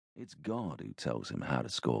It's God who tells him how to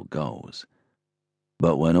score goals.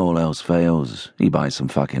 But when all else fails, he buys some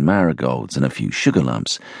fucking marigolds and a few sugar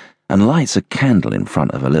lumps and lights a candle in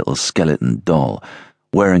front of a little skeleton doll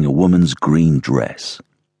wearing a woman's green dress.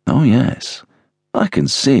 Oh yes, I can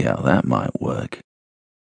see how that might work.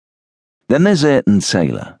 Then there's Ayrton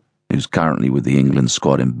Taylor, who's currently with the England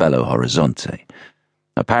squad in Belo Horizonte.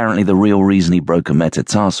 Apparently the real reason he broke a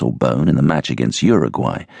metatarsal bone in the match against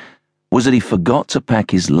Uruguay was that he forgot to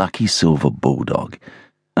pack his lucky silver bulldog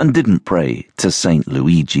and didn't pray to Saint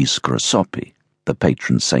Luigi Scrosoppi, the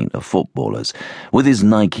patron saint of footballers, with his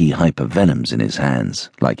Nike hypervenoms in his hands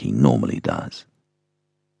like he normally does.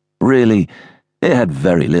 Really, it had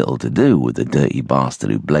very little to do with the dirty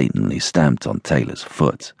bastard who blatantly stamped on Taylor's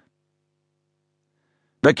foot.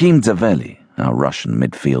 Bekim Daveli, our Russian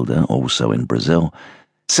midfielder, also in Brazil,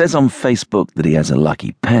 says on Facebook that he has a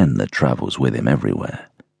lucky pen that travels with him everywhere.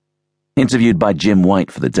 Interviewed by Jim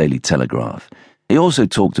White for the Daily Telegraph, he also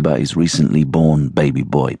talked about his recently born baby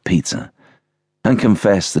boy Peter, and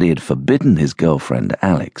confessed that he had forbidden his girlfriend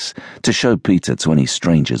Alex to show Peter to any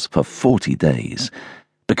strangers for 40 days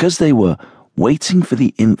because they were waiting for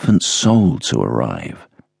the infant soul to arrive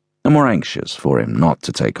and were anxious for him not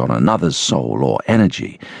to take on another's soul or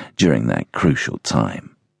energy during that crucial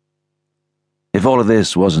time. If all of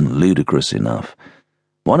this wasn't ludicrous enough,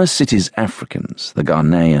 one of City's Africans, the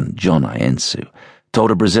Ghanaian John Ayensu,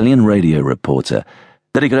 told a Brazilian radio reporter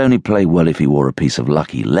that he could only play well if he wore a piece of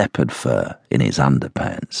lucky leopard fur in his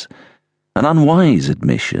underpants, an unwise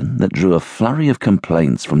admission that drew a flurry of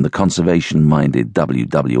complaints from the conservation-minded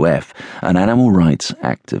WWF and animal rights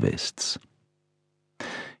activists.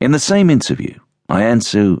 In the same interview,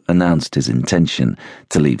 Ayensu announced his intention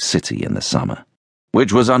to leave City in the summer,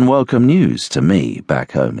 which was unwelcome news to me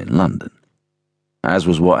back home in London, as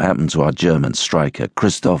was what happened to our German striker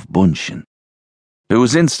Christoph Bunchen, who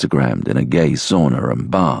was Instagrammed in a gay sauna and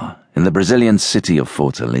bar in the Brazilian city of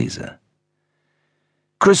Fortaleza.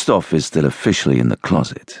 Christoph is still officially in the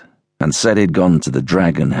closet and said he'd gone to the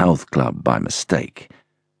Dragon Health Club by mistake,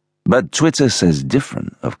 but Twitter says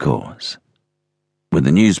different, of course. With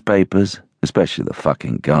the newspapers, especially the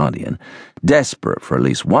fucking Guardian, desperate for at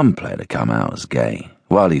least one player to come out as gay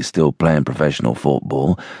while he's still playing professional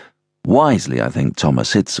football. Wisely, I think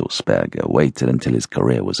Thomas Hitzelsperger waited until his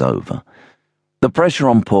career was over. The pressure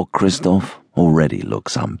on poor Christoph already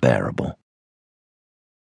looks unbearable.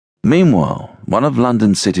 Meanwhile, one of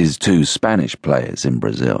London City's 2 Spanish players in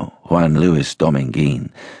Brazil, Juan Luis Dominguin,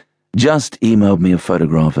 just emailed me a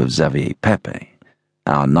photograph of Xavier Pepe,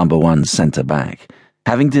 our #1 centre-back,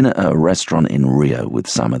 having dinner at a restaurant in Rio with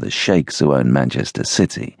some of the sheikhs who own Manchester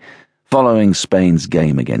City, following Spain's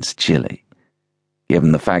game against Chile.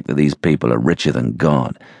 Given the fact that these people are richer than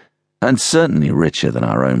God, and certainly richer than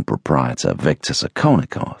our own proprietor Viktor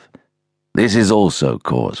Sokolnikov, this is also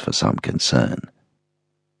cause for some concern.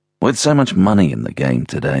 With so much money in the game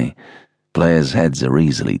today, players' heads are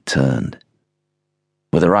easily turned.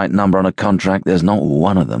 With the right number on a contract, there's not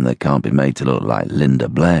one of them that can't be made to look like Linda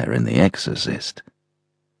Blair in The Exorcist.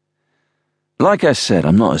 Like I said,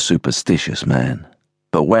 I'm not a superstitious man.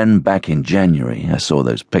 But when, back in January, I saw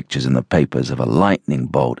those pictures in the papers of a lightning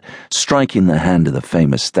bolt striking the hand of the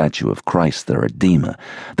famous statue of Christ the Redeemer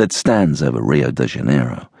that stands over Rio de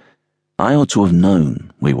Janeiro, I ought to have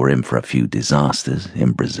known we were in for a few disasters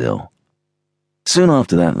in Brazil. Soon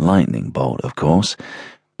after that lightning bolt, of course,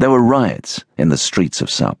 there were riots in the streets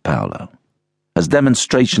of Sao Paulo, as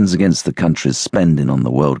demonstrations against the country's spending on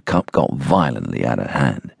the World Cup got violently out of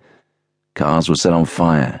hand. Cars were set on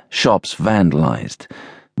fire, shops vandalized,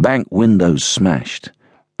 bank windows smashed,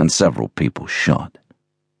 and several people shot.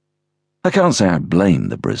 I can't say I blame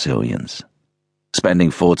the Brazilians.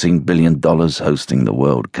 Spending $14 billion hosting the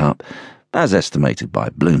World Cup, as estimated by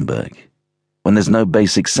Bloomberg, when there's no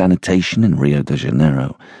basic sanitation in Rio de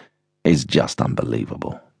Janeiro, is just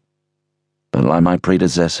unbelievable. But like my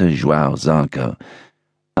predecessor, João Zarco,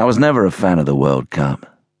 I was never a fan of the World Cup.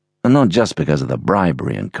 And not just because of the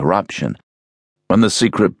bribery and corruption, and the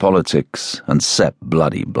secret politics and Sepp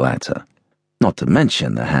Bloody Blatter, not to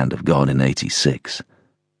mention the hand of God in '86.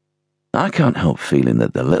 I can't help feeling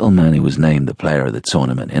that the little man who was named the player of the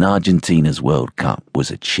tournament in Argentina's World Cup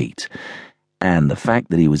was a cheat, and the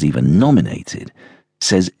fact that he was even nominated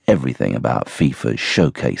says everything about FIFA's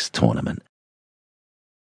showcase tournament.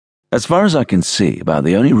 As far as I can see, about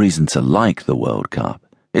the only reason to like the World Cup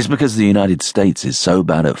is because the United States is so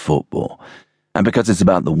bad at football, and because it's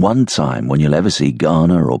about the one time when you'll ever see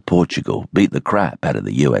Ghana or Portugal beat the crap out of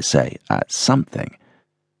the USA at something.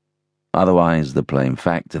 Otherwise, the plain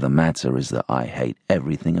fact of the matter is that I hate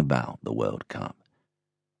everything about the World Cup.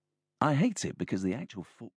 I hate it because the actual football